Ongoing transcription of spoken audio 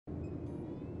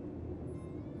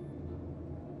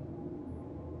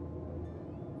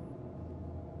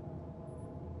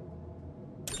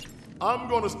I'm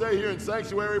gonna stay here in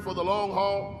Sanctuary for the long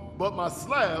haul, but my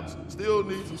slabs still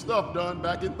need some stuff done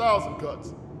back in Thousand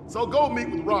Cuts. So go meet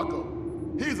with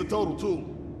Rocko. He's a total tool,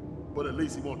 but at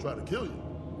least he won't try to kill you.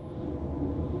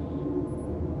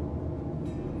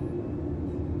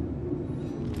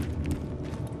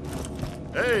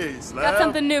 Hey, Slab. Got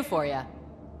something new for you.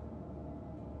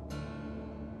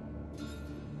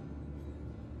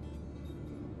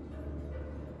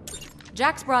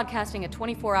 Jack's broadcasting a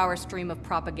 24-hour stream of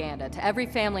propaganda to every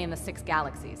family in the 6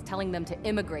 galaxies, telling them to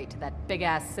immigrate to that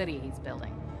big-ass city he's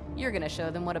building. You're gonna show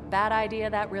them what a bad idea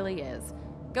that really is.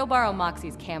 Go borrow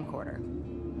Moxie's camcorder.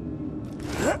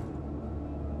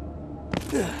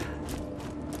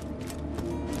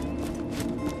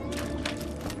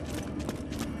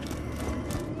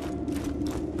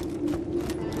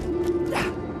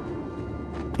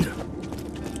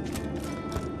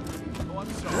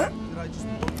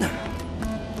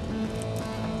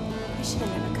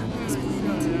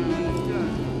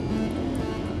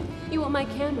 My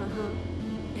camera, huh?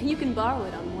 You can borrow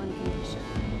it on one condition.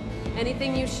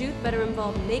 Anything you shoot better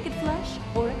involve naked flesh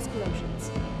or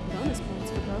explosions. Bonus points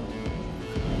for both.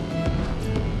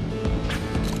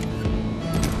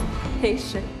 Hey,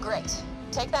 shit. Great.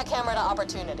 Take that camera to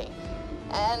Opportunity.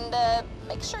 And,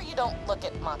 make sure you don't look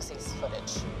at Moxie's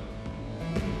footage.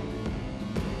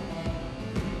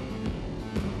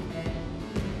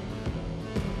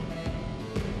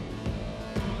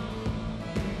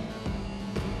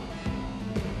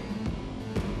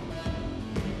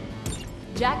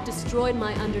 Jack destroyed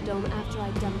my Underdome after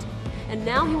I dumped him, and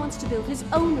now he wants to build his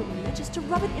own arena just to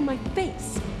rub it in my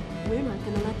face. We're not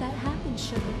gonna let that happen,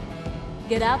 sugar.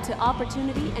 Get out to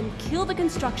Opportunity and kill the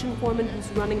construction foreman who's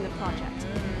running the project.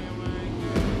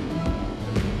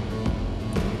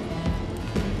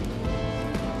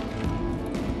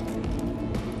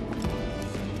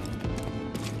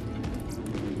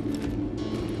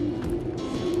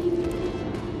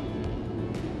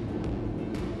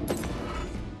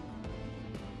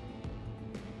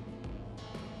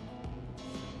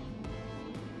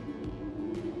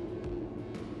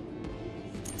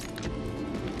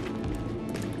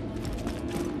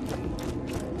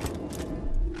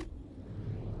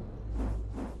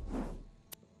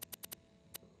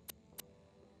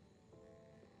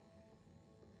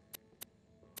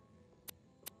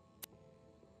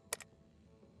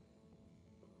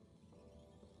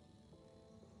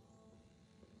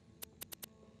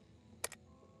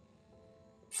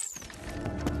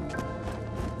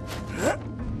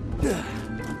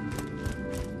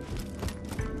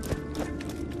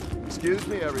 Excuse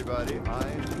me, everybody.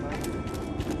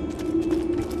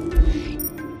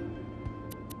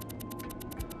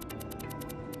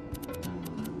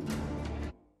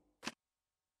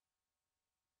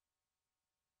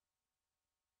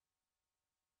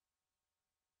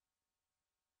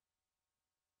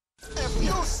 If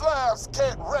you slabs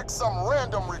can't wreck some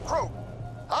random recruit,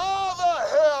 how the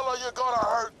hell are you gonna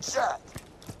hurt Jack?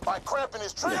 By cramping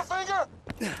his trigger finger?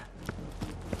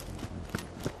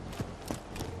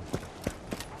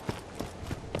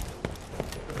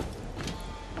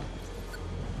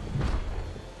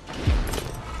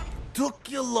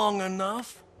 Took you long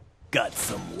enough? Got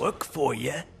some work for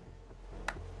you.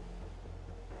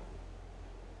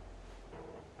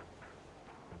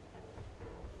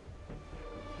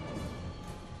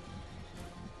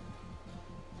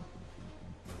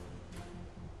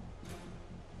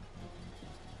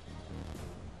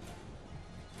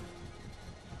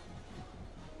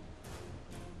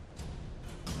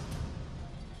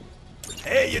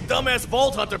 Hey, your dumbass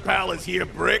Vault Hunter pal is here,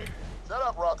 Brick. Shut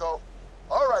up, Rocko.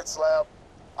 All right, Slab.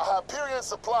 A Hyperion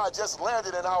supply just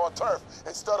landed in our turf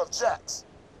instead of Jack's.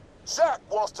 Jack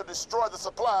wants to destroy the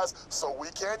supplies so we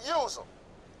can't use them.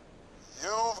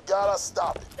 You've gotta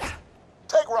stop it.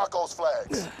 Take Rocko's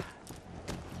flags.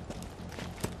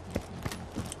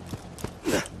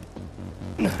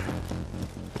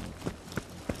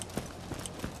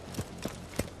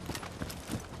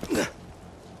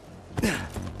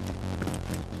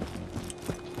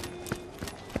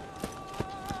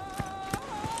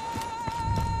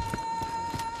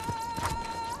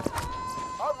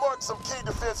 Some key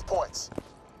defense points.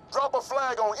 Drop a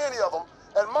flag on any of them,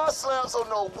 and my slabs will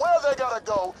know where they gotta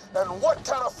go and what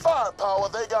kind of firepower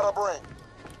they gotta bring.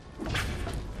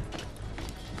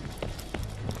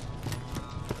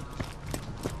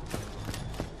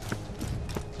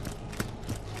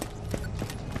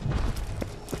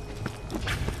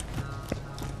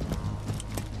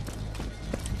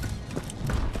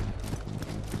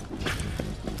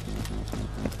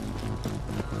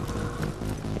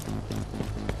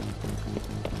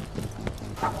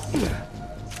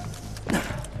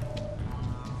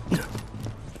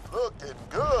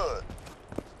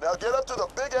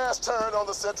 on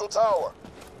the central tower.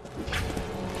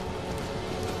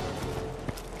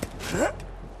 Here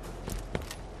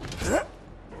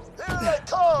they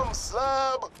come,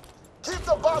 Slab! Keep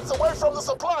the bots away from the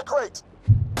supply crate!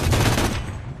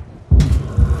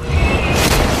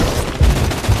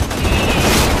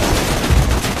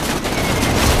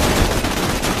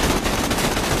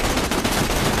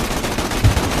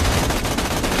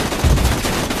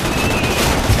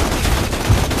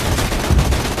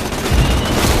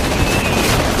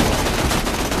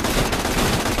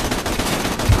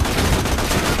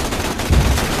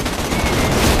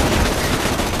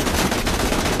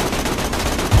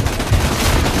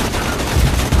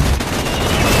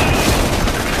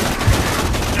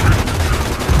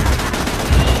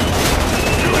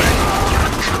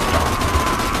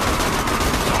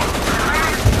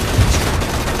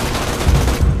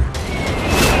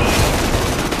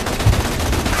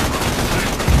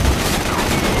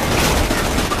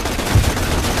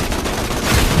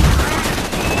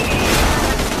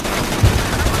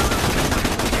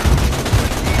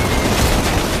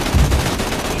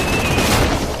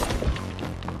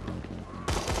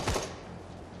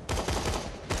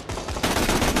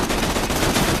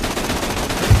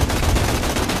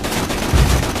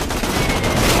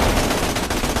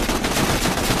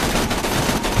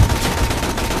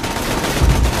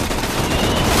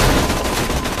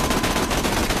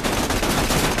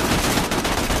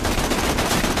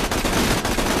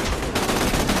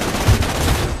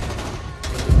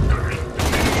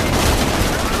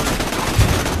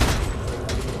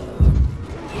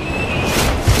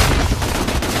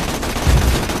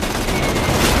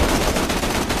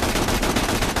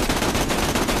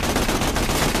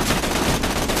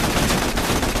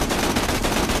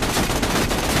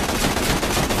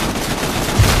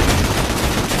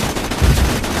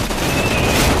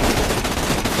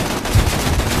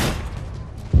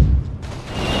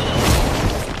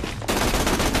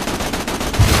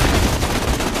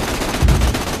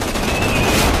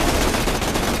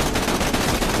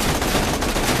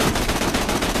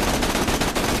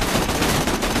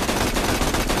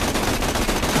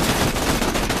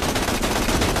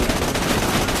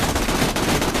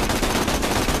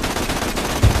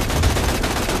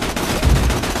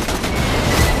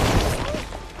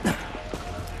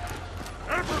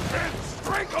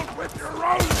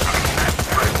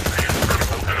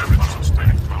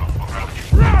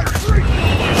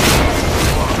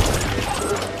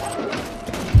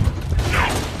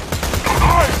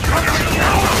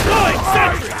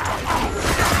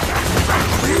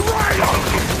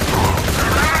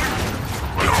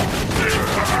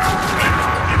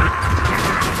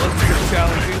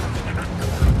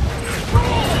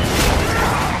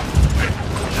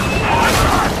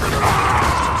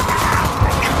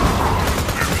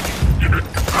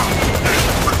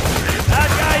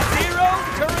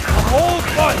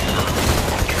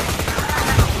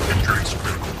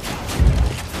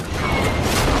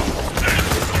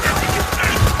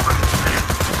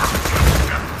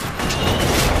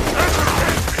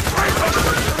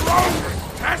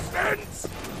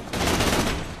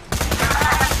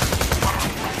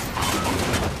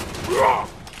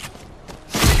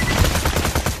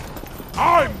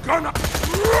 I'm gonna...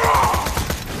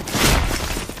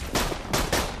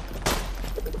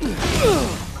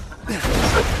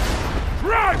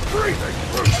 Try breathing!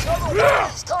 Another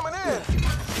wave's coming in!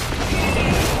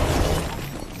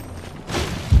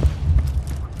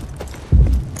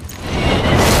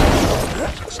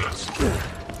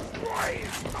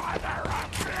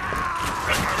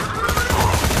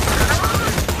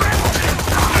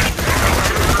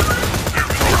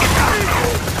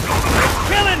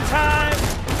 Killing time!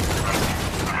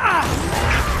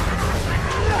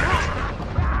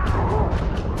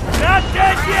 Not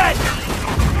dead yet!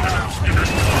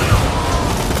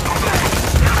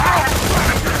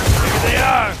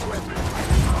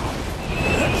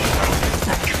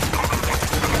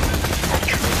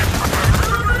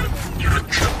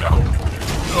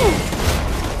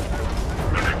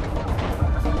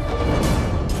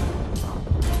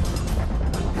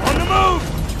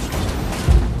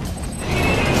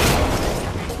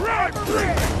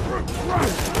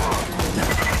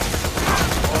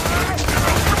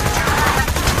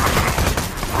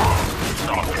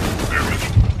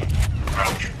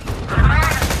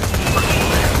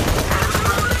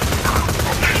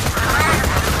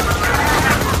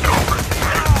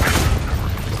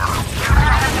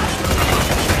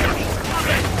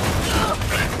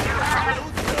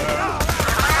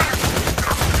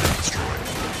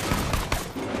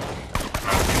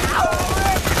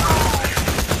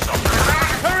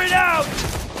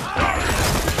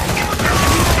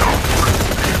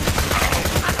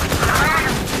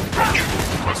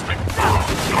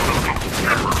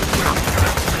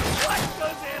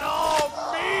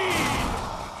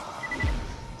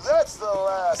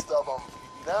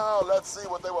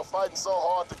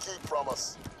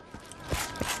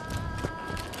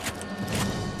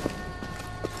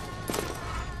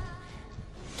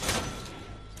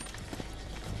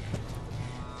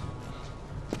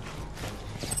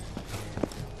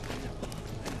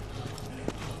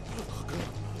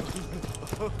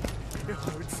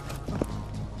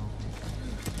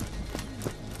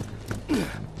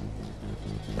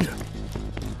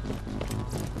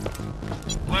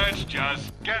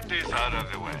 Just get this out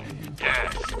of the way.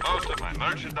 Yes, most of my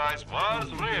merchandise was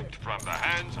ripped from the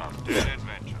hands of dead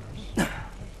adventurers.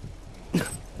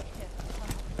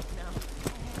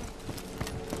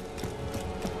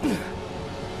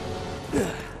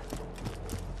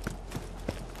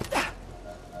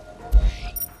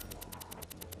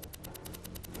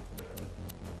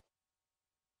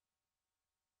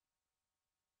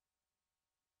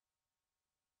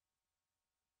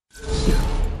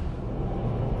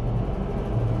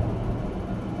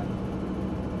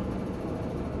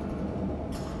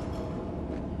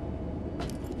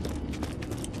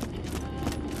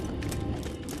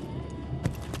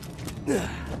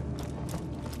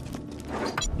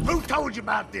 Who told you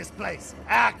about this place?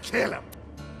 I'll kill him.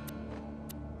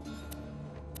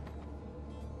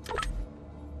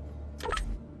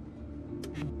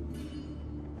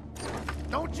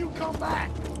 Don't you come back!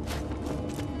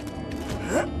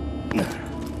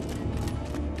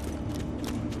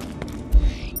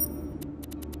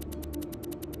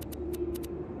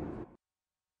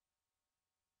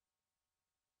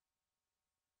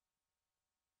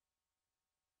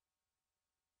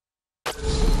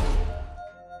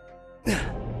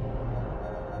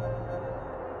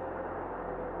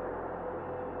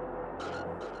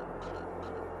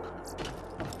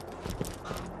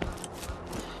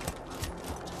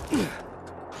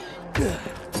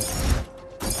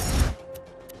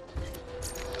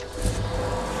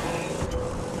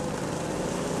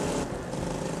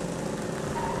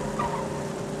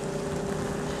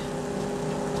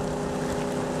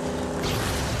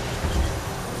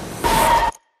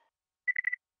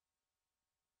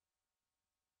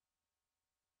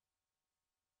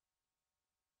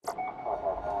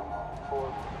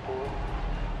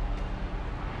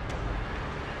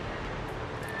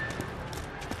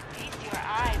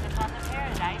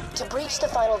 To breach the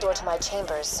final door to my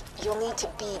chambers, you'll need to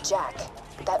be Jack.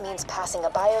 That means passing a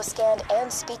bioscan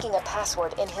and speaking a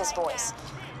password in his voice.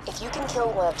 If you can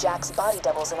kill one of Jack's body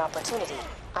doubles in Opportunity,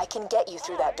 I can get you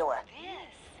through that door.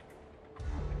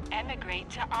 Emigrate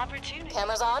to Opportunity.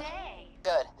 Cameras on?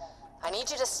 Good. I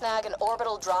need you to snag an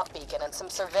orbital drop beacon and some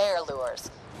surveyor lures.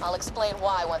 I'll explain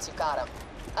why once you've got them.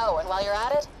 Oh, and while you're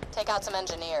at it, take out some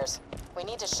engineers. We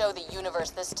need to show the universe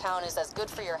this town is as good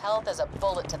for your health as a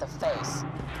bullet to the face.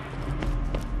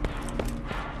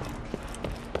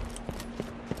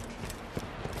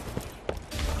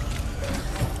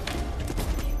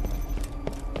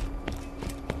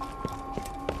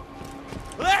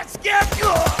 Let's get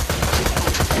good!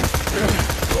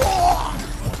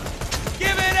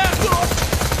 Give it up!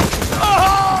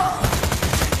 Oh!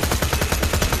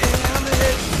 Damn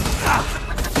it!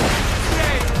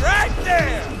 Stay right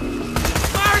there!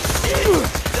 March!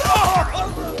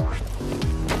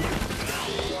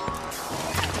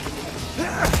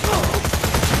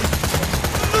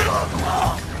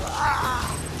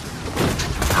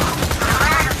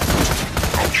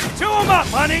 Chew 'em up,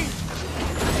 honey!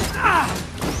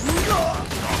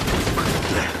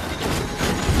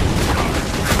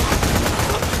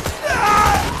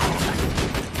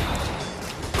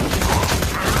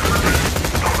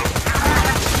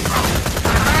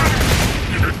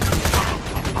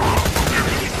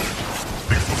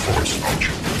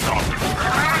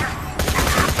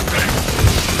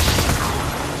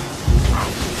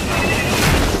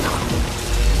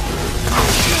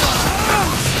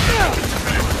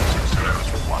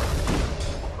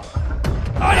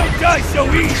 I don't die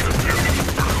so easy!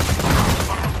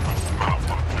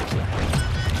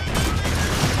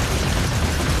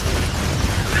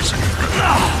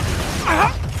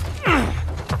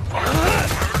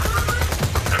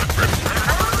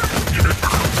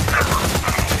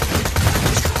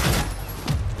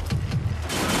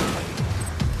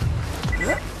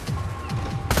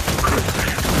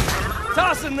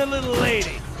 Tossing the little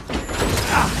lady.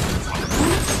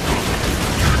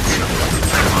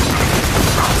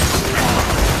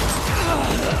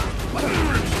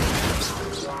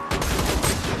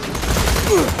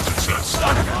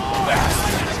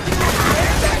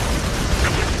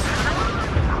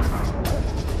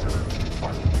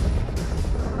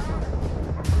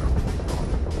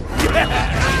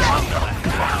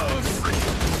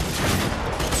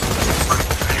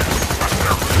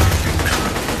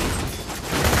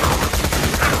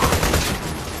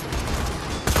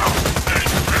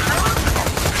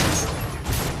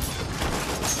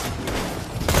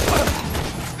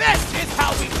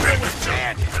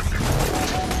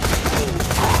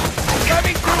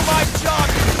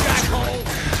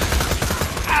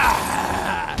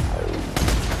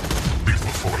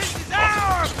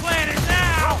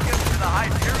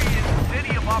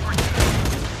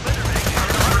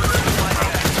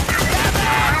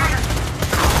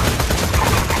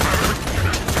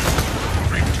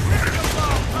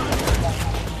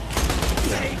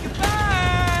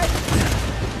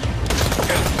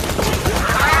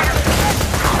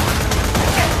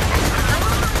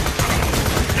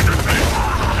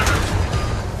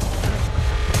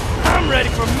 I'm ready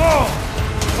for more!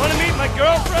 Wanna meet my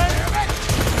girlfriend?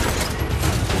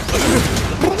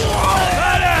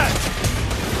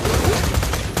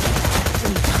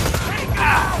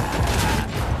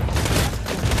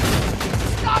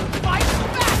 Stop fighting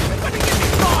back! You're gonna get me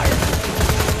fired!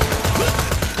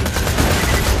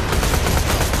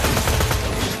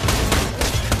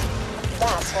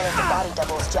 That's one of the body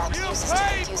doubles Jack uses to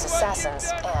confuse assassins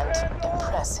and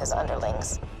impress his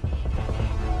underlings.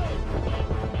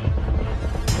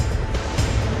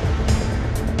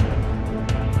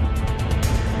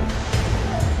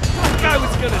 I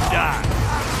was gonna die.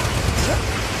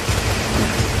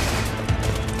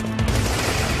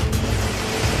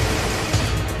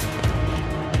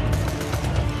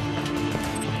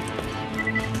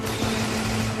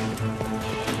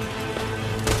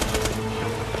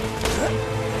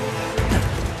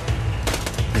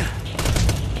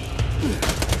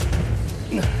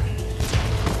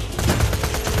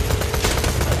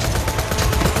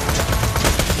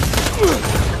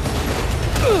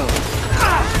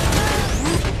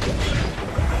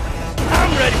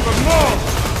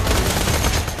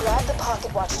 Grab the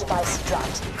pocket watch device he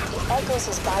dropped. It echoes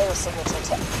his biosignature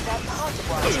to... That pocket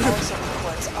watch also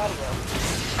records audio.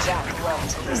 Jack loved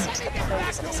to listen to the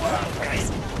praise of his handlers.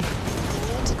 You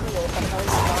need to create a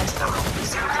voice modulator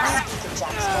so you can speak in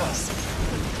Jack's voice.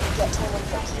 Get to an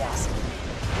info kiosk.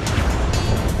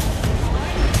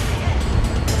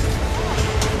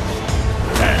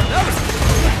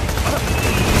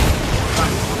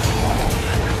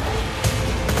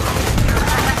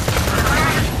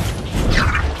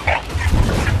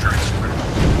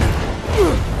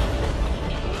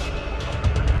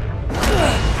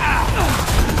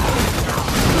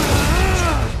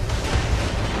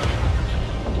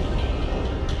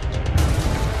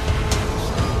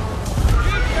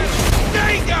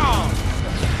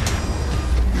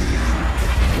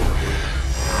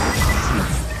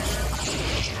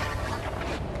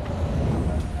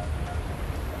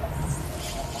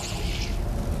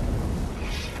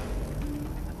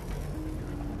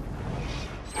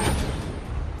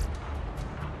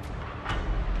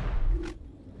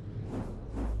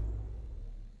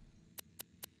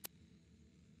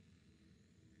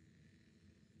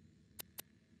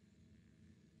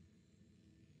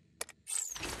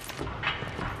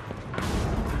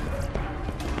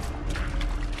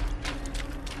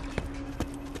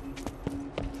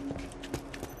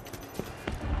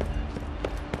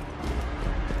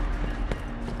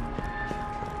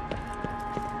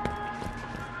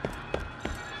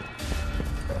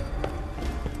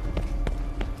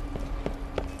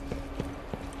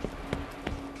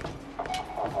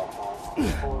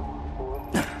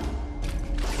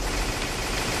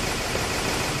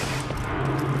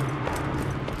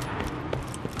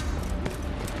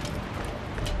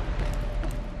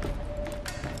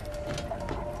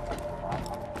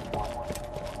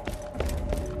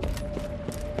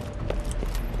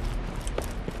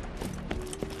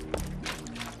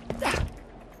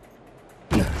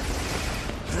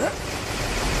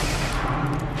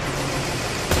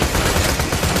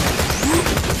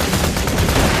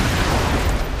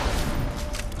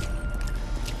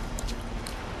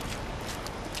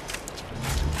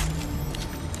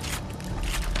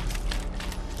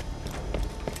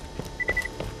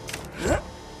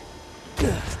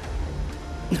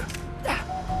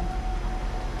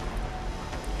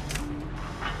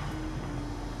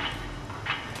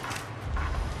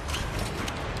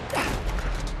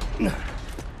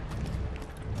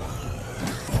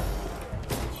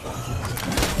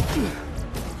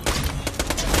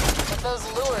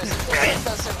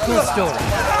 Good story.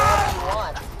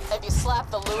 If you slap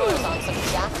the lures on some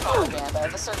Jack propaganda,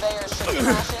 the surveyors should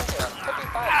crash into it. Could be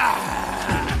fun.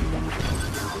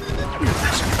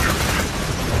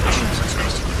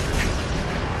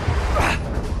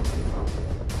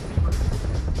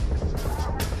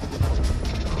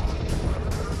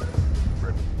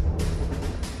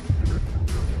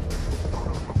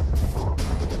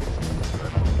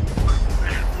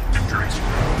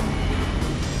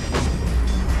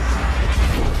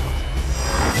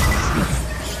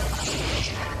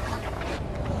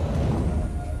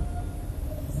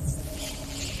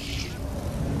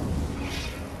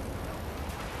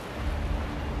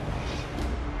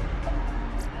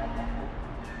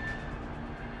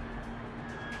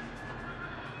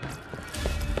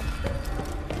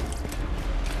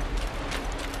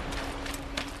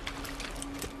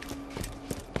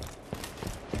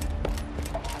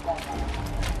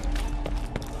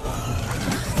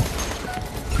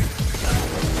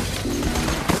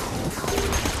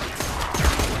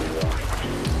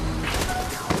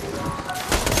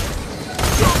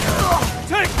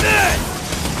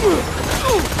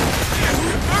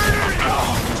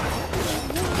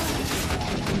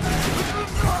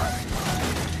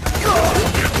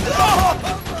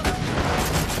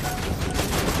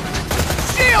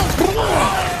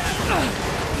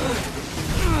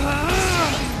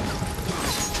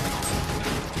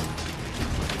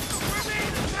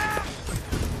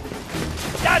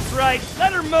 That's right,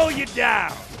 let her mow you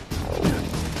down!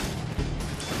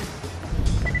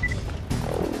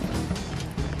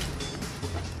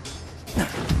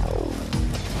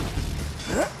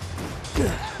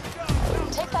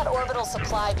 Take that orbital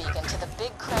supply beacon to the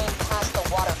big crane past the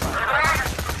waterfront.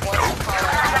 Once you call in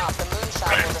a drop, the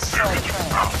moonshot will destroy the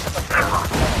crane.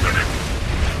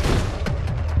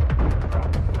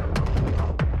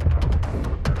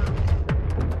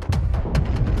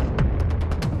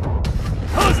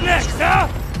 Who's next, huh?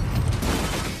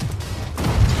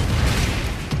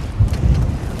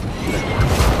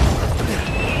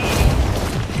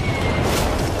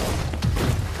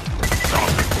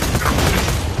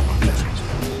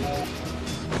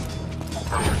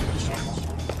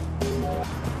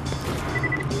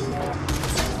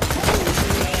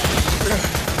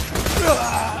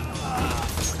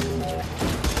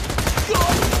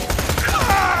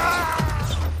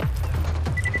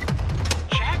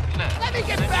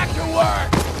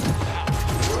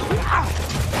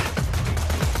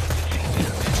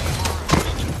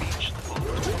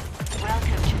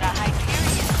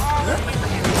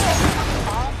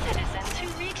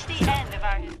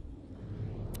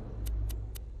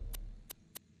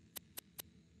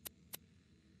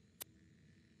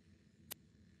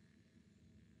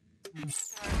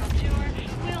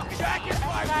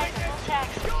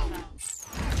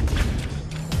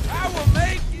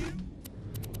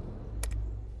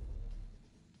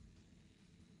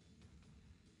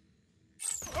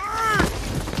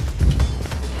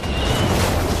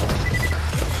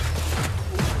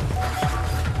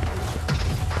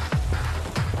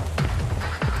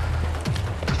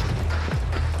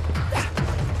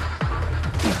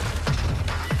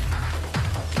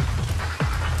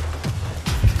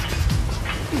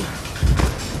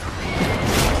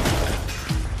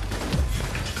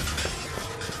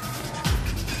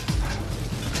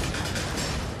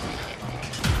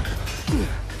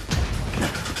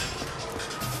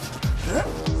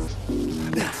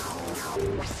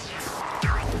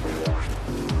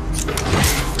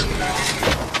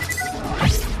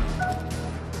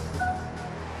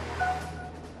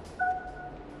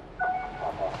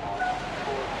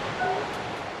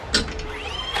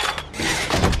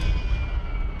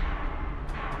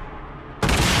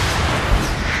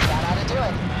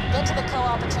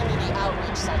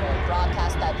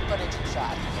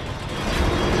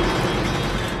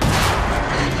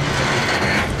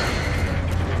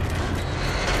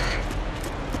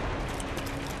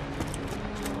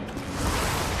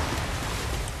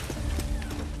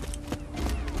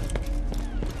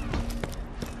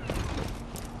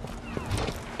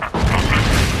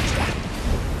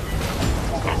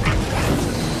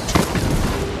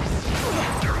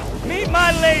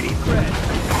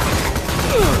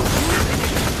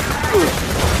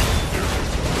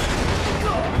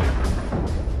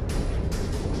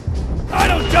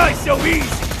 So easy!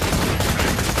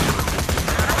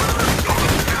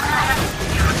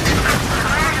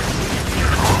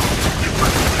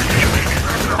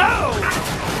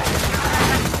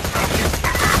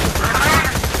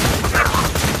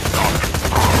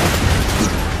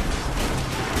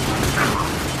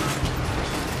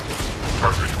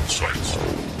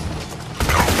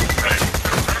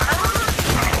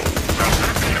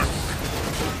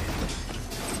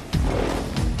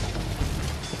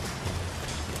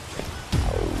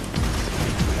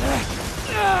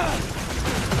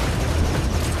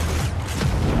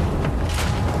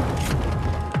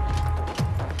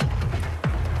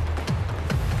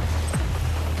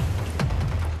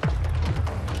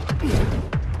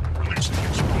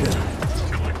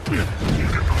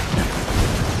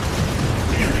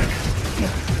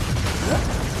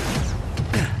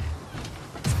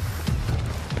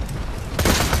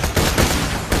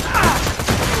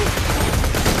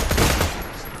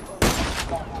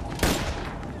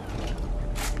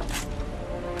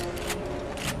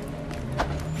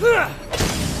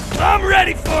 I'm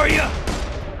ready for you!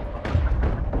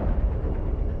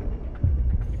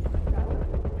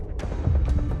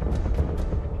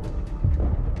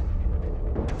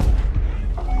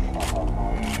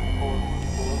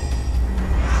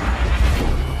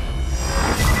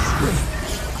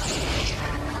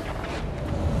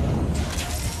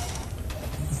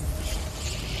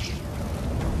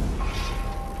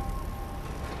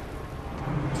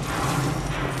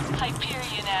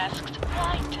 Hyperion asked,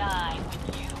 why die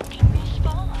when you can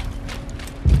respawn?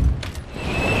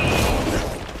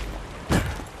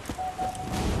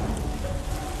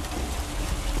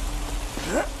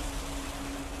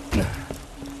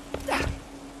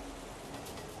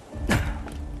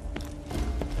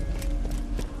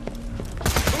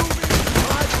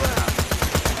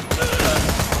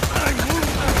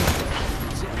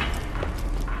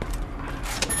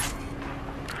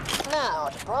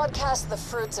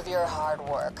 fruits of your hard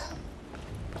work.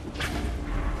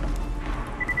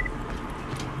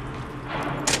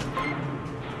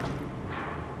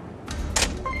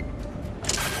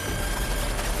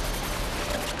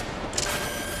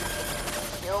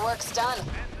 Your work's done.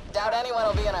 Doubt anyone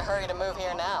will be in a hurry to move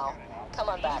here now. Come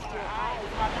on back. Your eyes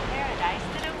on the paradise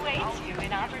that awaits you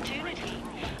in opportunity.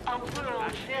 A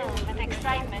world filled with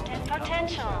excitement and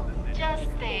potential. Just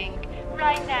think,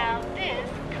 right now, this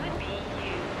could be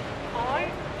you. Or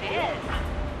this.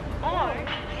 Or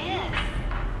this.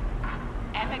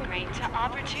 Emigrate to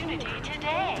opportunity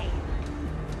today.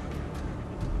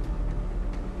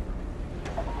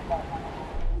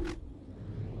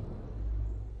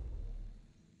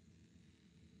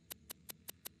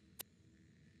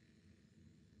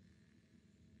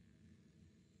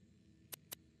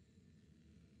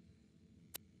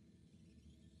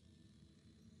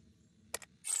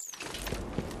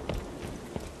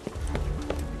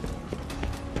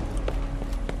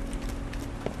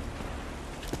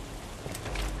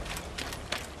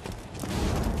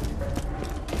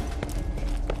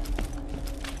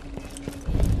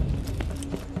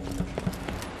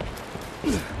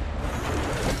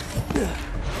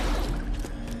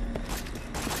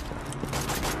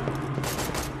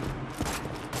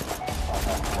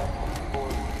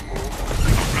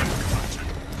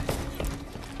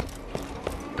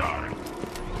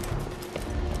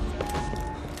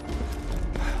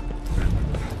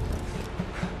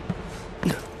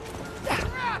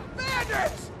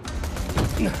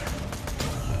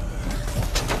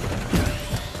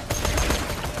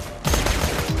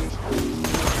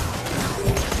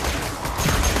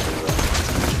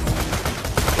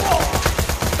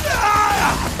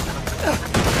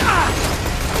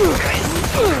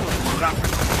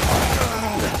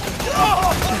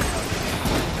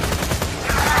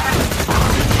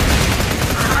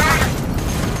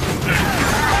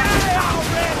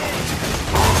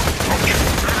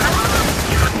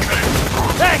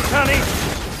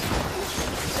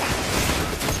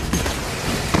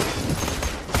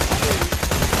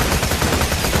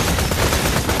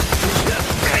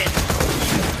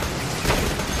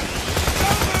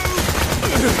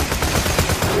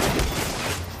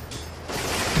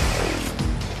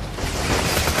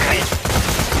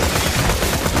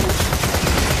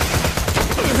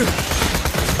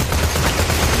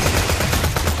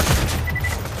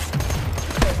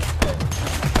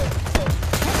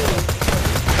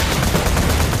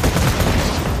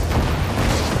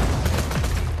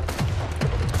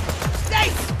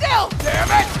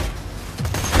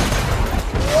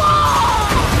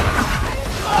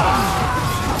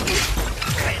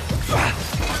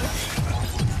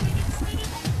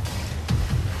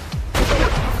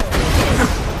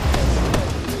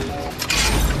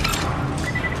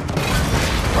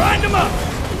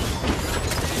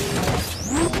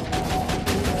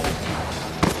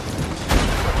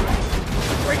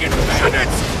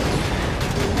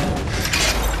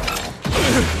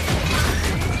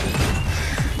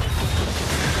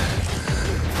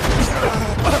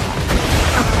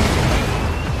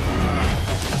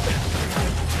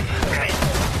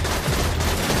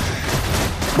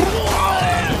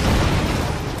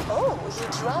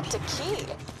 dropped a key.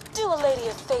 Do a lady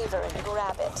a favor and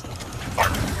grab it.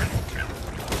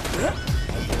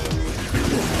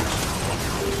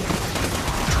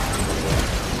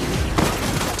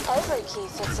 Every key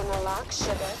fits in the lock,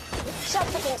 sugar. Check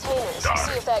the containers,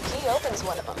 see if that key opens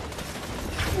one of them.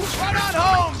 Run on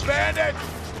home, bandit!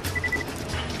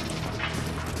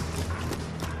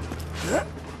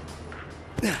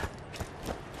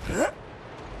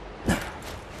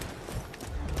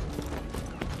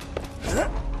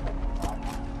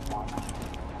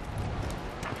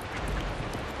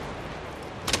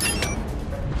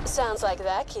 Sounds like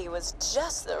that key was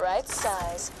just the right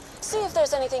size. See if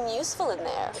there's anything useful in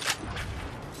there.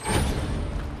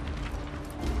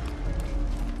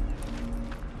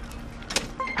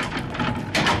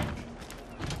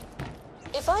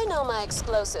 If I know my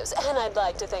explosives, and I'd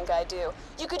like to think I do,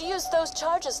 you could use those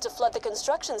charges to flood the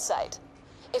construction site.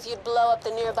 If you'd blow up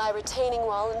the nearby retaining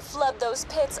wall and flood those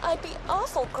pits, I'd be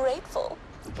awful grateful.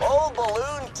 Old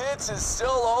Balloon Tits is still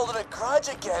holding a grudge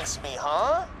against me,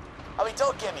 huh? I mean,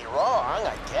 don't get me wrong,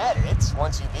 I get it.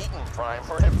 Once you've eaten prime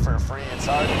rib for free, it's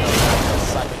hard to go back to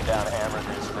sucking down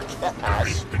hamburgers for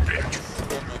cash.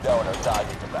 If you know what I'm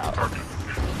talking about.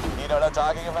 You know what I'm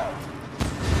talking about?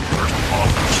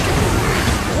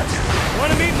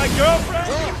 Want to meet my girlfriend?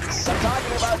 Dicks! I'm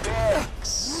talking about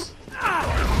dicks!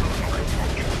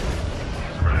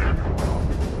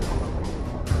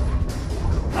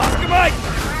 Oscar Mike!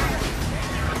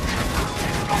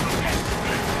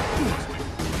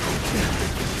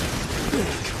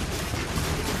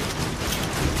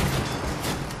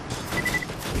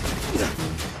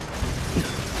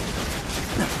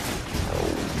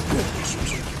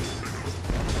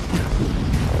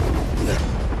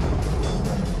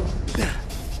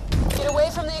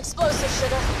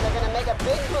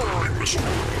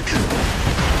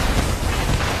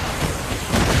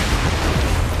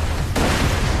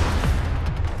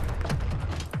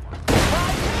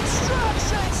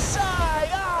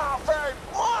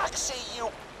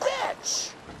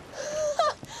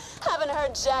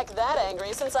 heard Jack that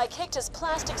angry since I kicked his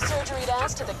plastic surgery'd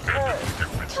ass to the curb.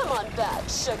 Come on back,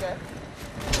 sugar.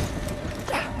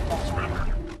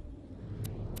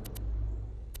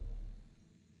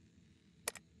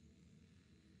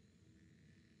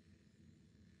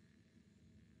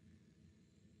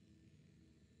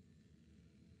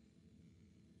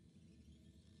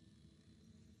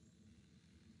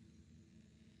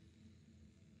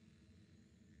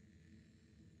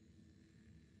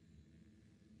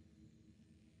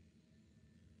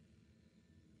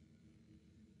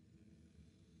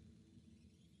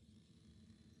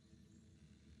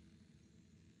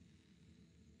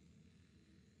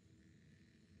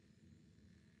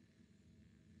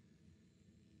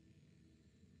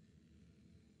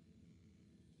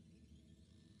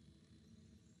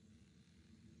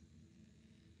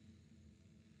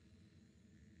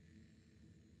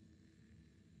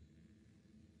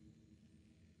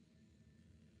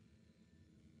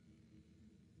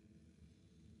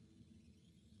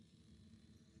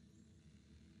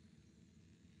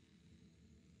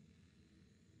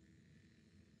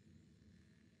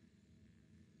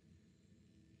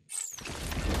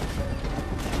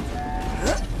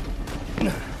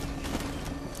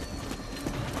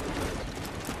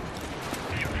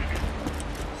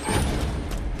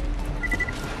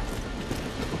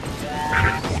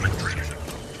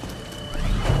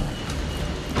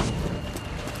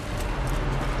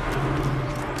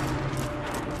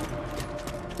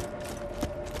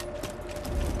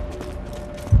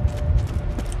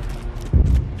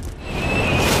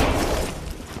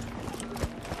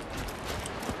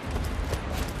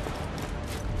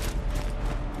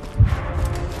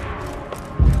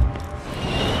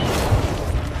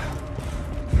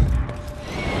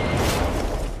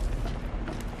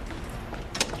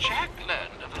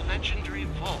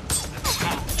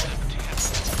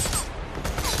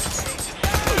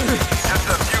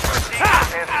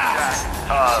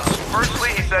 Firstly,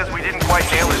 he says we didn't quite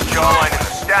nail his jawline in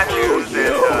the statues,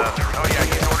 and, oh yeah,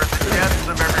 he's ordered the deaths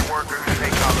of every worker who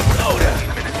takes on the work 15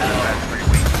 minutes in the past 3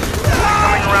 weeks.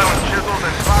 Coming around with chisels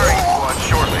and firing squad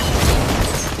shortly.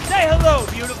 Say hello,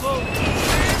 beautiful!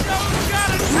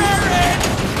 Gotta turn!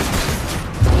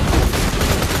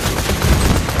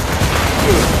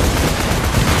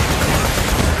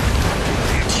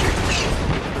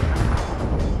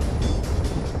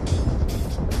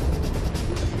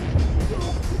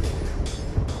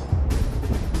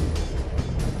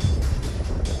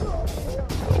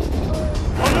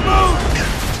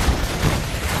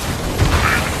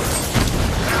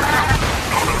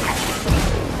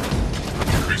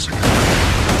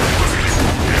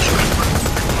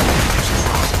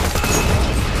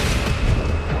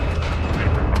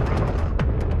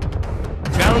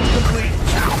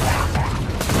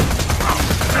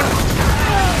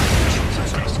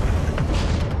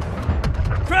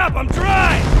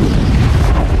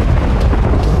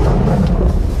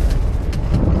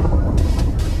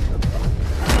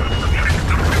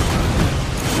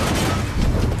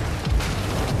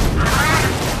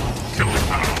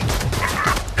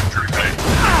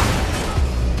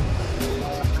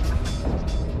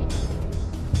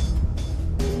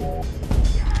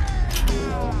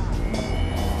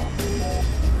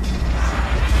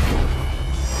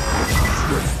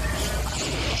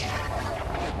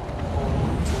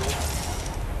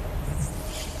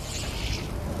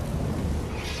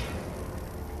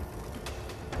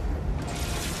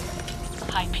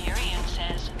 Hyperion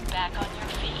says, back on your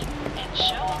feet and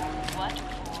show what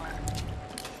for.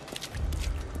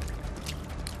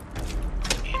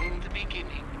 In the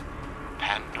beginning,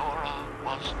 Pandora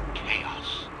was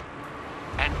chaos.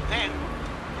 And then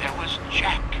there was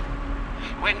Jack.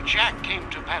 When Jack came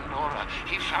to Pandora,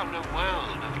 he found a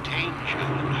world of danger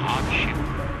and hardship.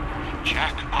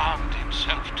 Jack armed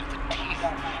himself to the teeth,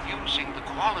 using the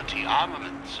quality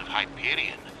armaments of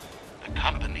Hyperion, the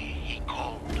company he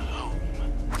called home.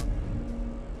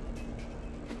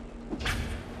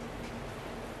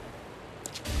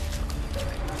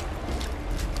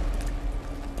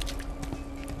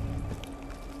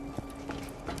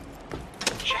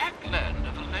 Jack learned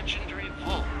of a legendary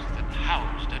vault that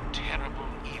housed a terrible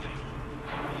evil.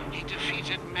 He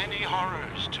defeated many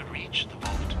horrors to reach the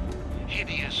vault.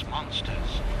 Hideous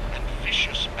monsters and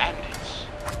vicious bandits.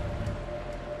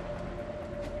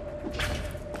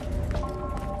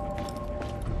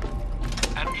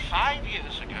 And 5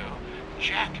 years ago,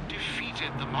 Jack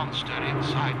defeated the monster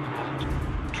inside the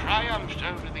vault, triumphed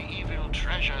over the evil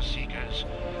treasure seekers,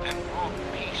 and brought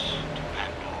peace to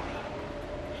Pandora.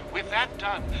 With that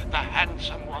done, the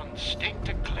Handsome One staked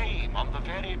a claim on the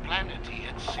very planet he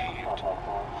had saved.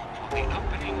 For the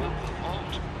opening of the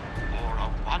vault, or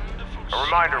a wonderful A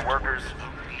reminder, workers.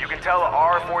 You can tell a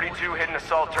R-42 hidden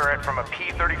assault turret from a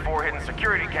P-34 hidden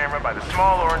security camera by the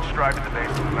small orange stripe at the base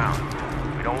of the mountain.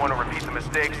 We don't want to repeat the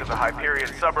mistakes of the Hyperion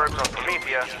suburbs on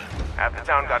Promethea. Half the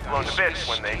town got blown to bits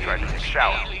when they tried to take a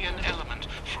shower. Alien element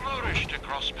flourished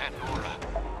across Pandora,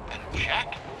 and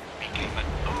Jack became an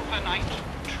overnight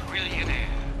trillionaire.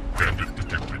 Bandit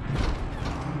detected.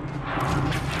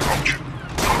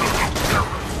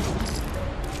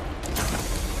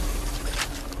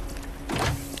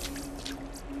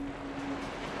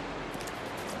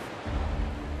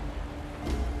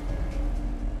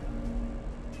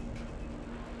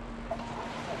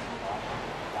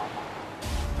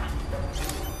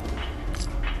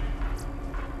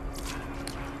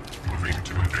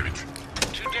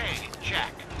 Today,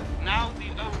 Jack, now the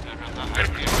owner of the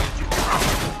Hyperion,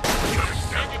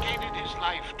 dedicated his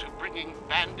life to bringing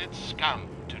bandit scum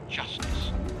to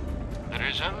justice. There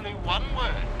is only one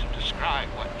word to describe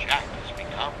what Jack has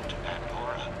become to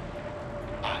Pandora.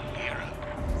 A hero.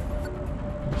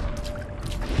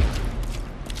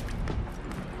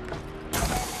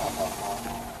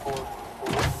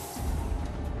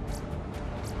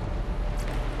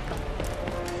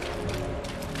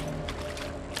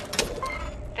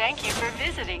 Thank you for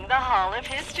visiting the Hall of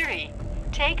History.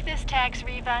 Take this tax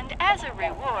refund as a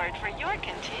reward for your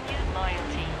continued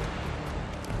loyalty.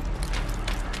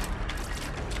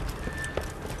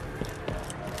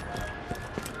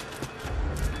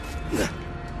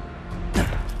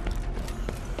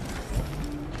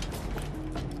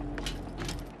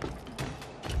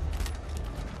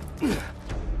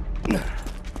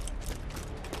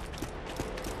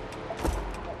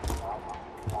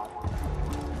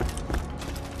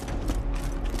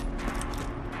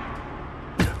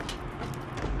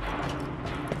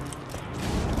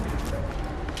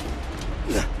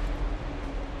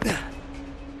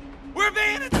 We're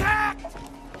being attacked!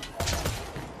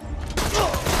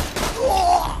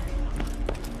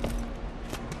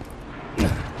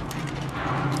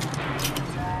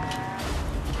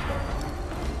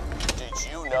 Did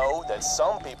you know that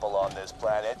some people on this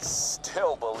planet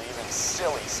still believe in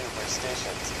silly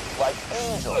superstitions, like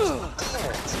angels,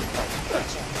 demons, and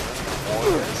ancient Greek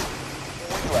warriors?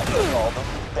 We like to call them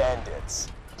bandits.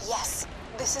 Yes,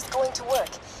 this is going to work.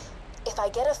 If I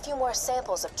get a few more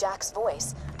samples of Jack's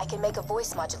voice, I can make a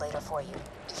voice modulator for you.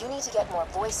 You need to get more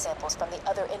voice samples from the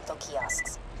other info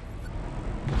kiosks.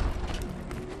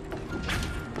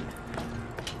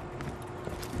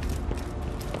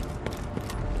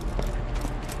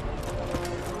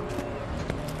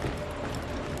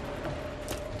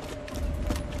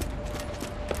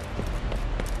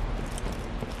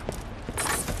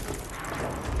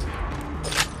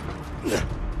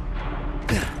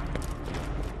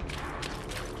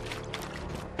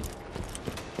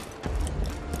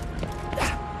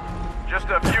 Just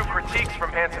a few critiques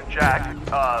from Handsome Jack.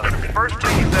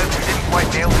 Firstly, he says we didn't quite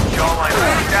nail his jawline with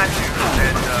the statues,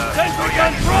 and, the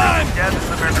deaths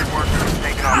of every worker has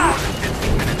taken off more than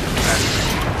 15 minutes of that.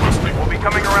 We'll be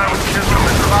coming around with Chisholm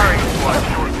and firing squad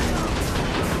shortly.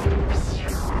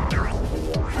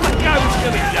 That guy was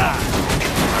gonna die!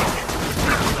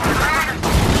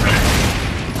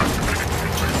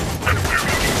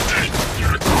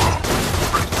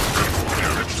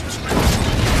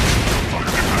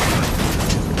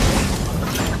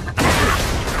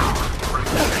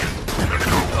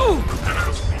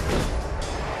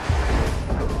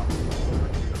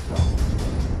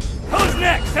 Who's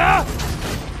next, huh?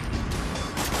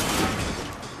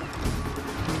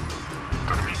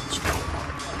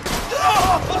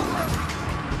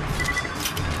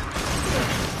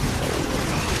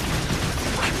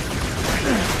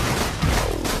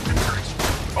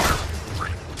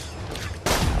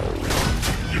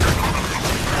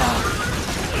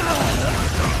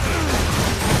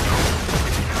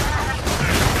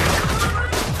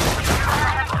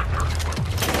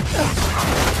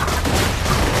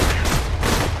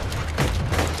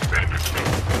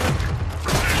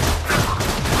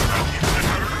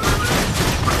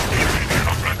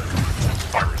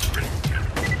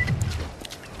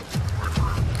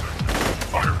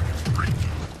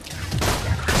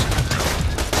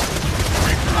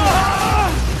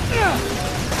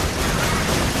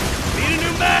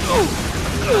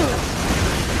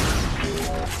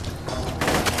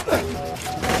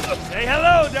 Say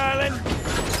hello, darling.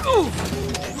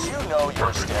 Did you know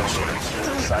you're standing on the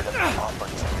other side of the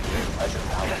opportunity pleasure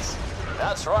palace?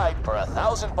 That's right. For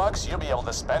 $1,000, you'll be able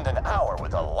to spend an hour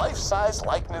with a life-size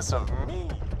likeness of me.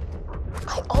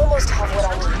 I almost have what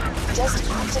I need. Just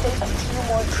activate a few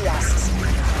more kiosks.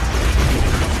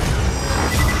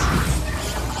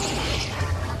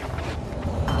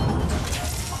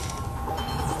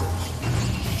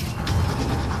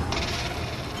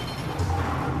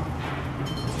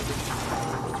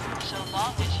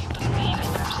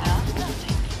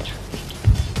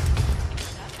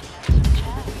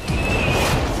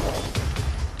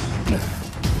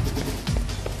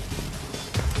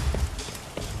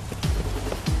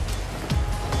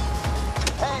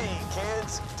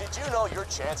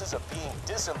 chances of being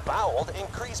disemboweled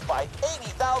increase by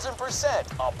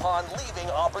 80,000% upon leaving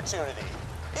Opportunity.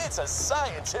 It's a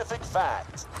scientific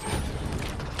fact.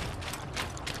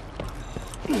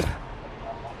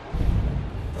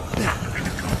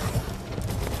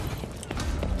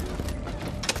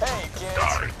 Hey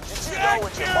kids, did you know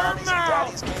when your mommies and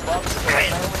daddies gave up to their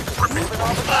family to live in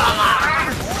Opportunity?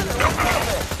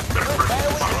 Literally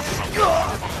nothing. Your family is good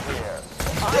to be here.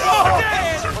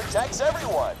 It protects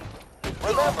everyone.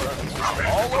 Remember, we should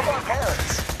all love our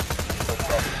parents.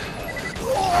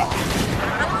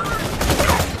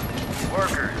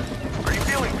 Workers, are you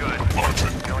feeling good?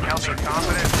 Feeling healthy and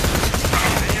confident?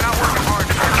 Then you're not working hard.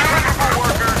 Wonderful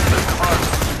worker.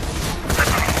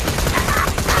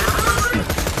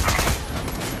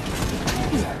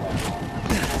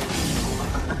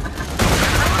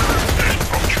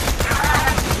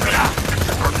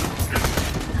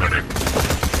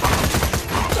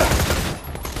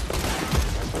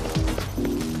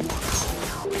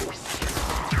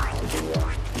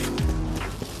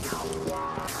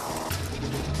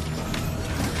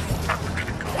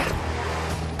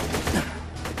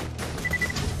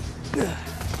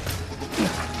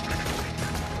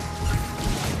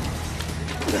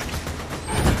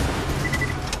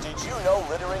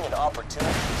 Littering and Opportunity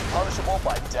is punishable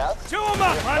by death? Chew 'em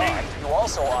up, honey! You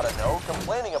also ought to know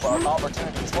complaining about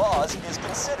Opportunity's laws is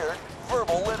considered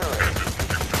verbal littering.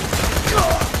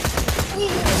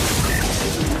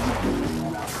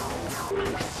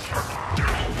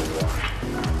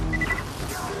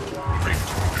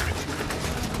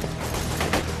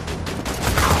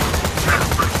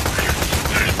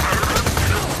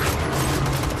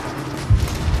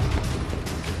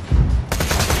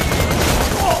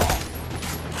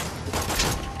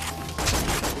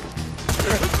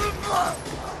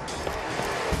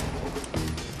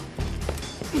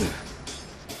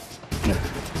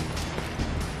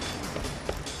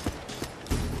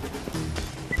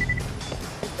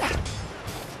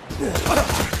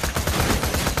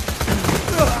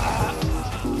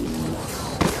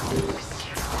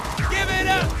 Give it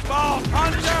up, ball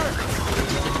hunter!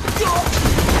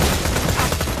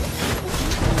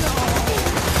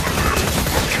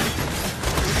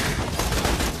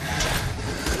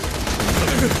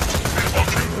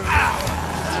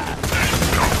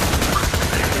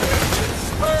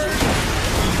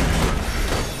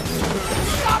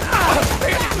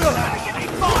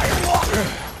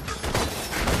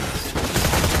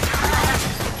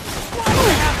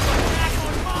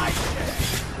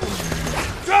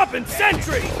 Dropping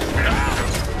sentry!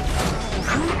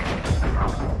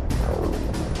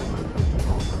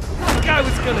 That guy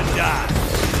was gonna die.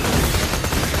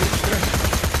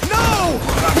 No!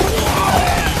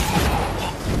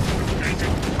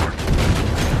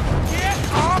 Get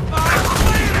off my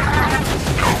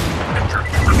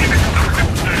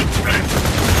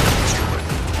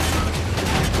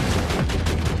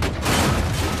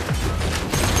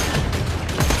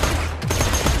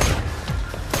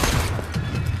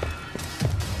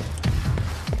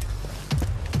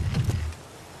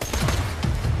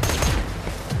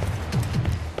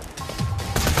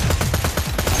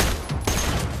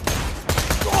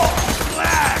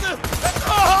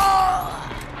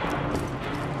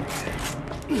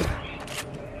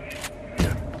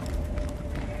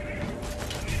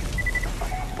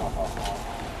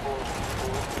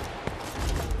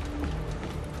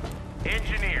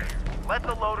Engineers, let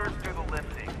the loaders do the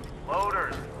lifting.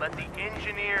 Loaders, let the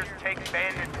engineers take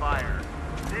bandit fire.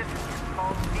 This is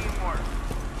called teamwork.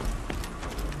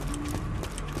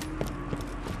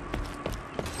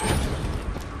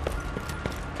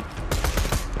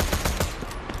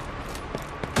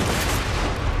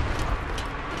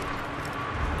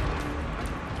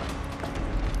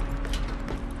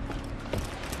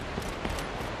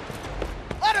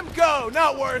 Let him go!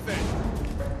 Not worth it!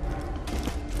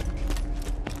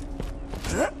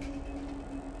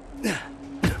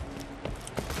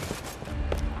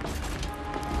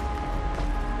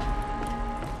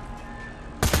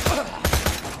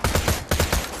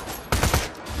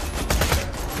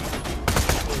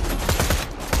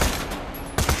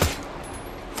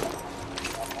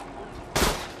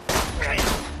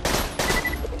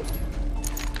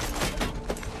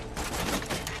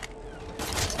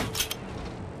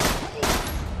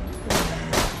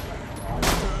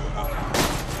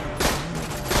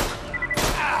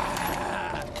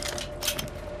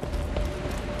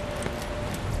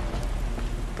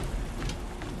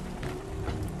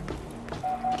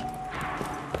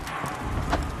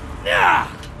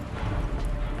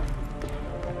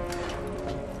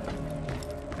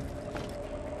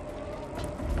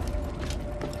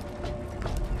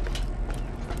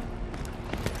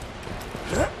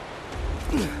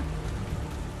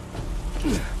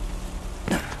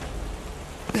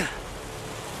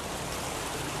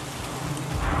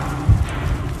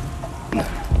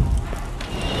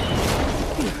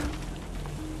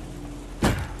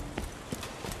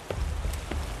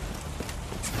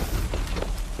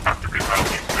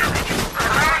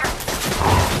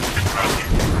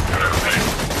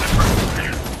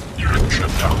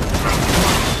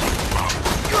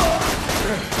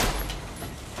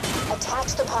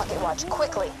 garage,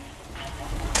 quickly.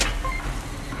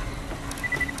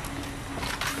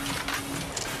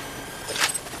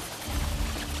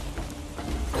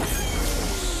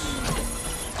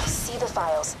 I see the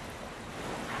files.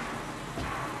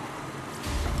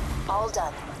 All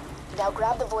done. Now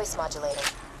grab the voice modulator.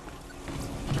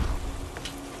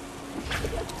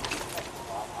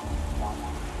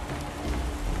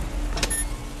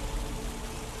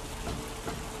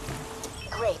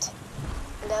 Great.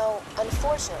 Now,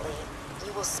 unfortunately,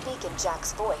 you will speak in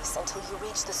Jack's voice until you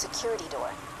reach the security door.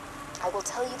 I will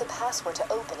tell you the password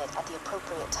to open it at the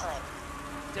appropriate time.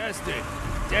 Testing.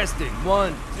 Testing.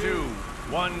 1, 2,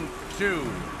 1,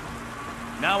 2.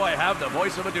 Now I have the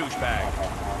voice of a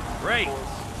douchebag. Great.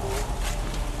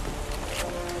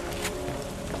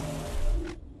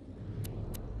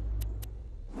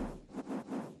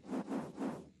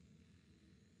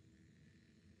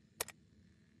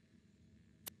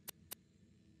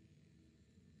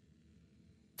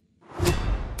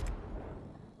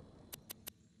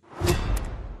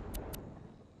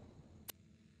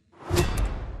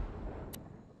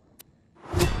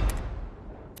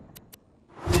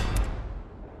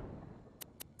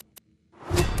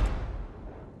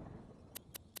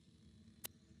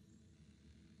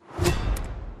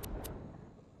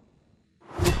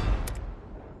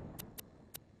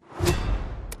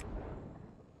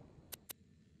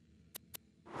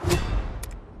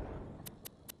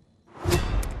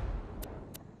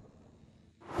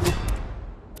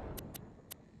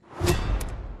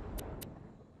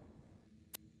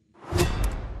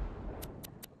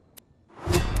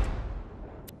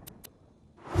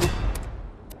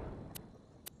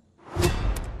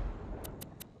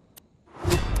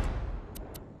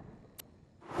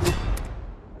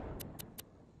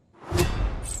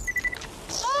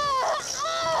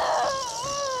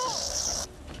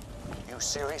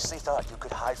 Seriously thought you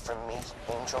could hide from me,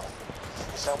 Angel?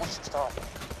 Is that what you thought?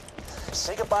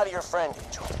 Say goodbye to your friend,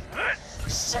 Angel.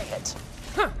 Say it.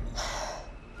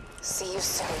 See you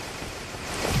soon.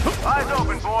 Eyes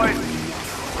open, boys.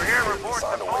 We're here to report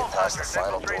Found the a way vault past the hunters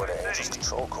final door infiltrated to the Angel's city.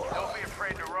 control core. Don't be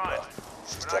afraid to run.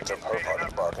 She's kept up her part of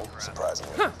the bargain,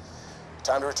 surprisingly.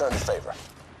 Time to return the favor.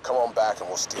 Come on back and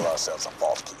we'll steal ourselves a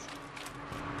vault key.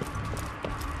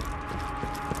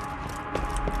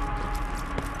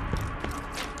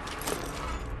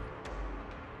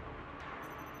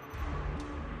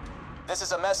 This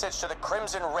is a message to the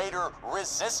Crimson Raider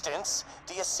resistance.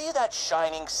 Do you see that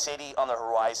shining city on the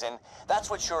horizon? That's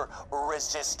what you're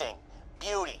resisting.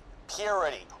 Beauty,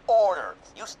 purity, order.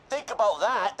 You think about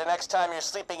that the next time you're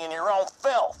sleeping in your own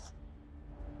filth.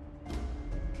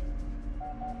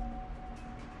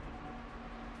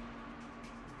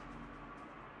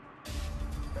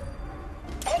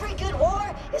 Every good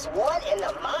war is won in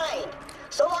the mind.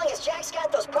 So long as Jack's got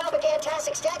those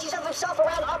propagantastic statues of himself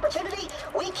around Opportunity,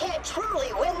 we can't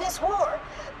truly win this war.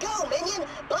 Go, minion!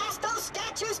 Blast those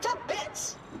statues to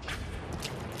bits!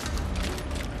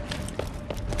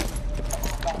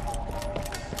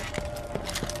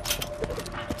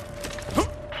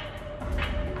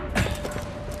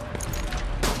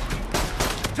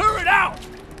 Turn it out!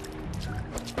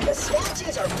 The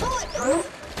statues are bulletproof!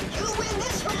 You win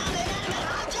this round, inanimate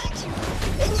object!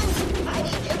 Minions, I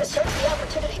need you to search the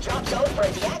Opportunity drop zone for a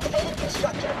deactivated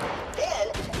constructor. Then,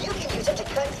 you can use it to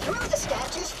cut through the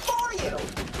statues for you!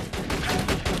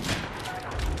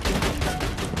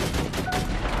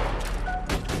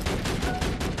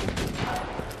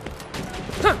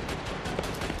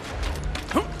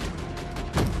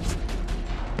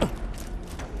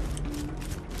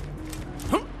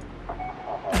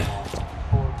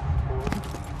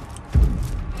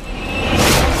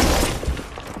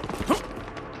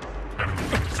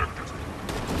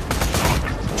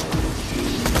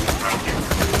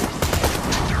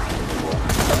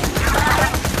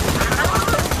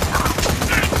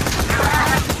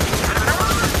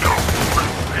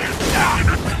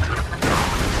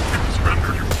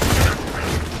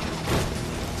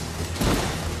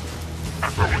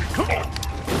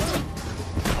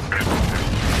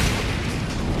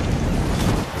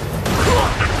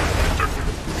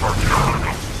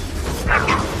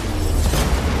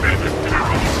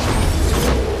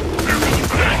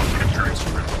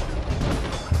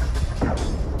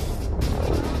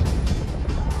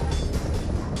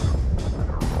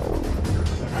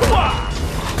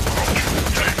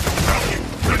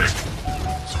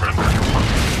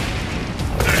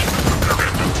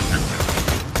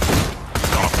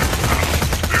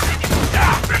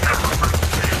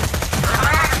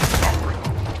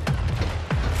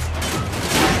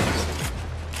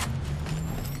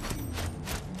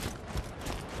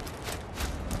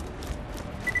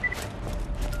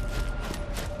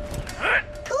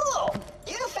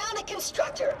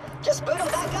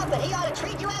 and he ought to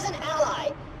treat you as an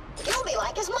ally. You'll be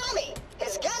like his mommy,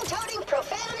 his gun-toting,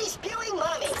 profanity-spewing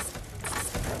mommy.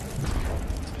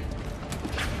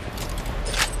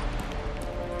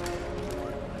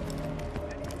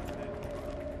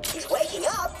 He's waking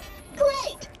up?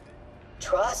 Great!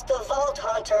 Trust the Vault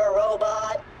Hunter,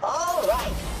 robot. All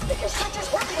right, the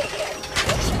constructor's working again.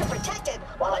 Make sure to protect it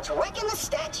while it's wrecking the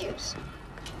statues.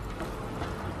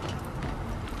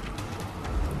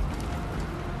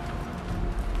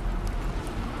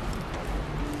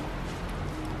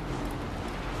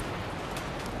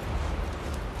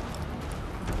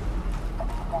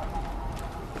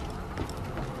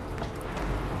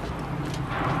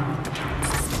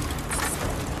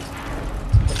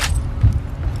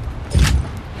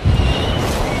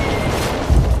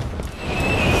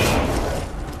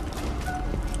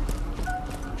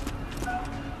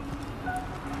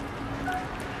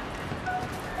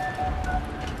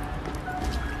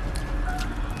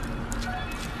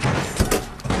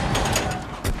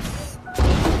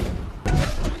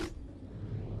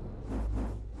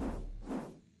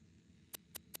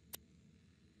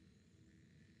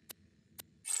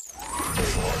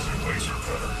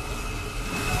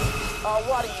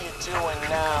 What are you doing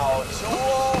now,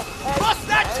 Tool? Bust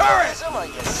that turret! Are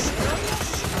you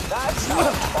serious? That's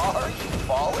how far you've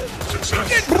fallen?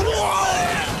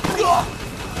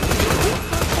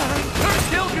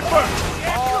 Kill confirmed!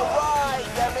 Alright,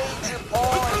 you made your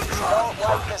point. You don't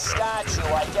like the statue,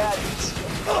 I get it.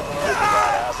 I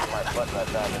asked my foot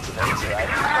left on its face, right?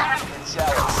 You're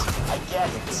jealous. I get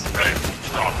it. Hey,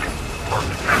 stop it.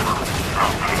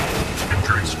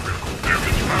 Increase critical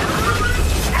damage.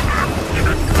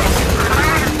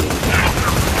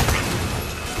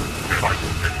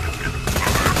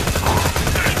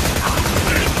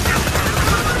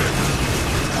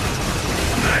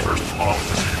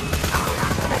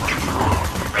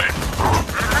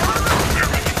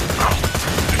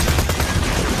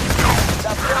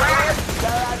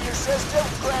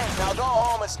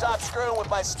 Stop screwing with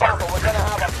my stuff or we're gonna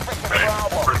have a freaking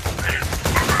problem.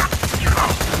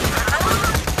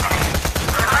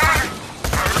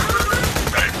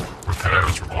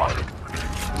 Repairs required.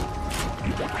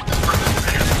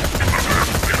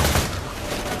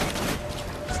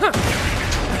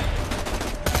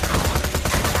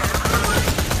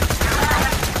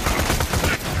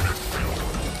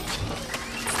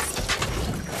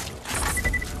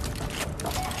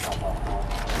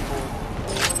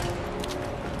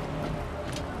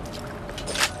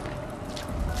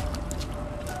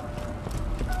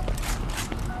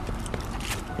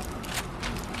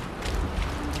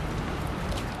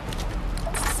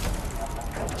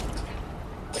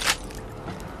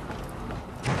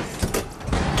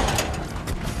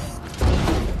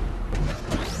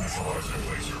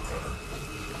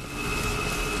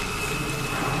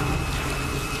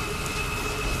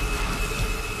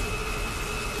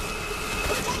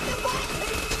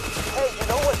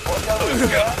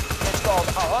 It's called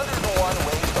 101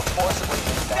 Ways to Forcibly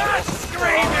Establish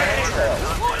Turret!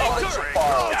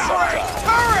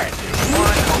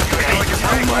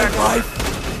 My wife,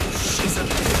 she's a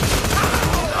bitch.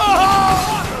 Oh!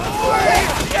 Wait!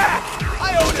 Yeah! I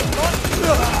own it, son!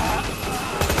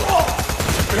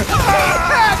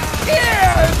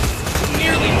 Kids!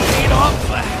 Nearly paid off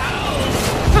the house!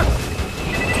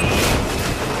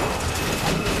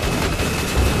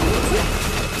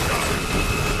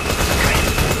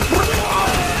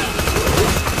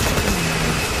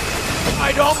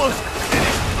 I'd almost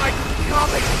finished my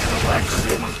comic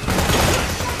collection.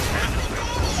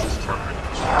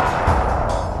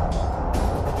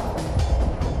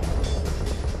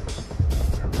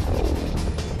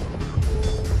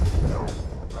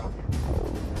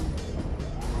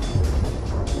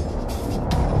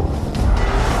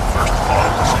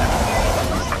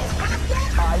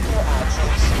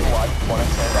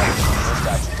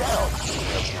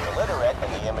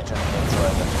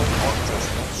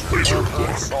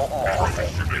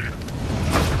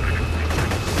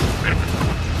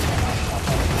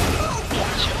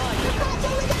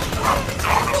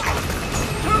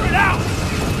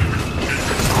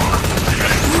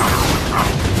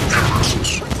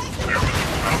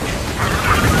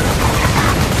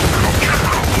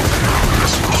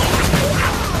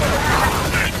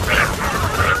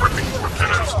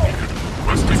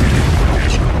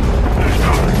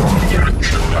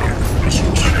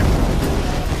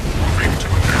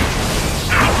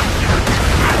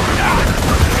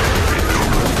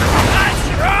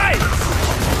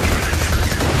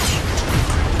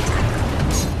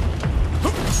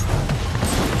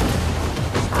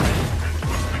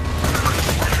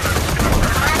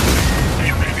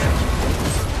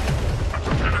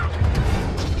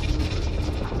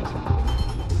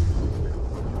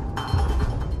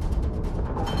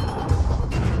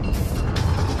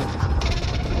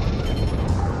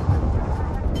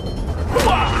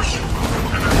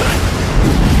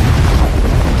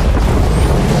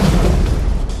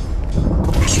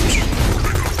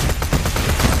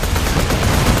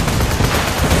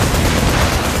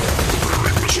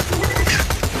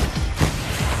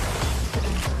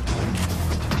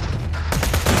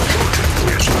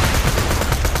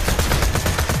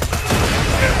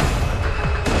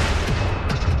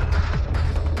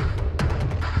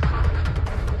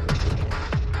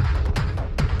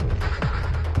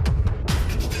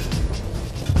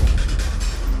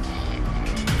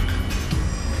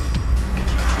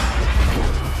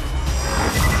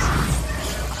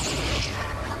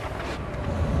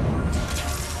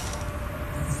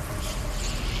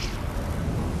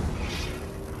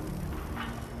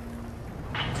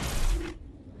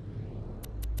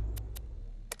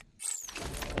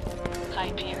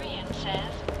 Hyperion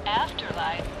says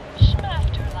afterlife,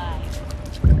 schmafterlife.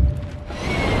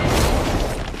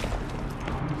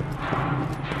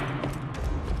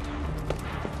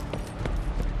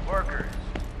 Workers,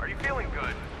 are you feeling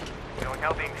good? Feeling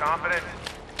healthy and confident?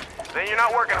 Then you're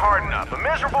not working hard enough. A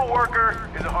miserable worker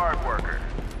is a hard worker.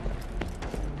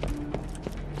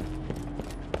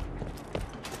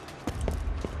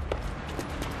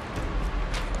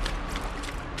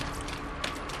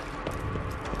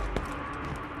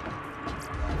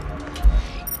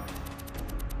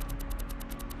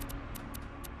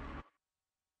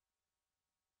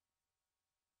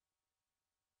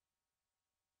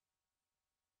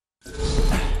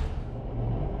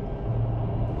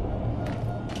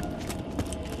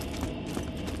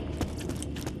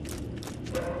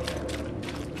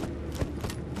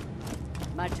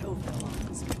 My toe fell off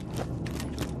this.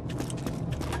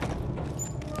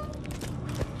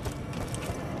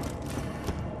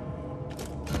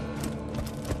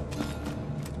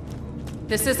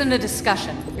 This isn't a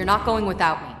discussion. You're not going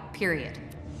without me, period.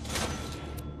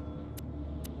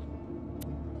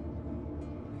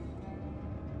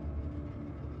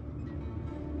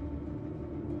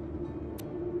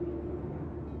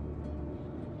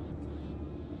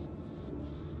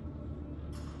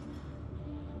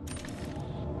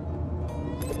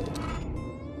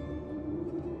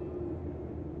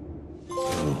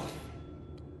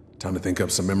 Time to think up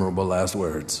some memorable last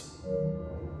words.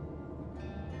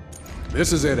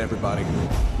 This is it, everybody.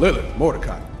 Lilith,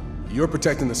 Mordecai, you're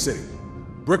protecting the city.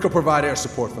 Brick will provide air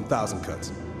support from Thousand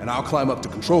Cuts, and I'll climb up to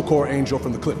Control Core Angel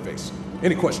from the cliff face.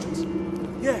 Any questions?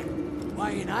 Yeah,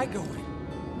 why ain't I going?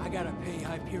 I gotta pay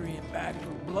Hyperion back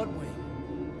for Bloodwing.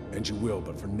 And you will,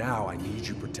 but for now, I need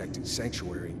you protecting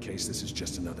Sanctuary in case this is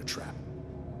just another trap.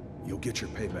 You'll get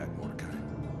your payback, Mordecai.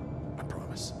 I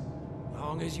promise.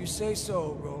 Long as you say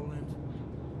so, Roland.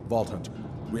 Vault Hunter,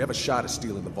 we have a shot at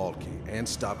stealing the vault key and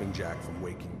stopping Jack from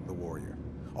waking the warrior.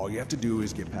 All you have to do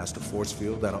is get past a force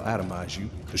field that'll atomize you,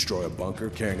 destroy a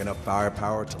bunker carrying enough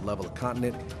firepower to level a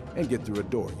continent, and get through a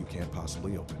door you can't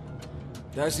possibly open.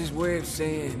 That's his way of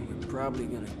saying we're probably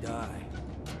gonna die.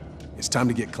 It's time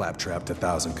to get Claptrap to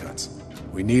Thousand Cuts.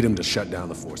 We need him to shut down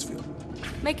the force field.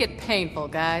 Make it painful,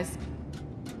 guys.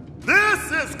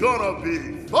 This is gonna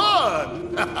be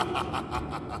fun!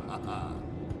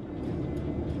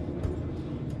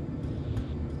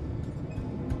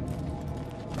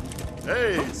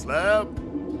 Hey, Slab.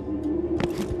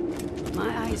 My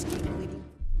eyes keep bleeding.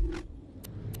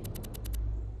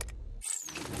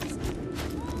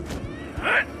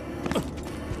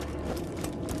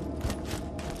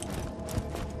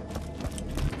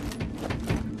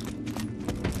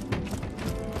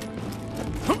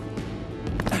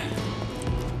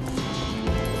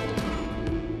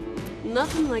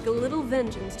 Nothing like a little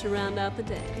vengeance to round out the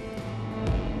day.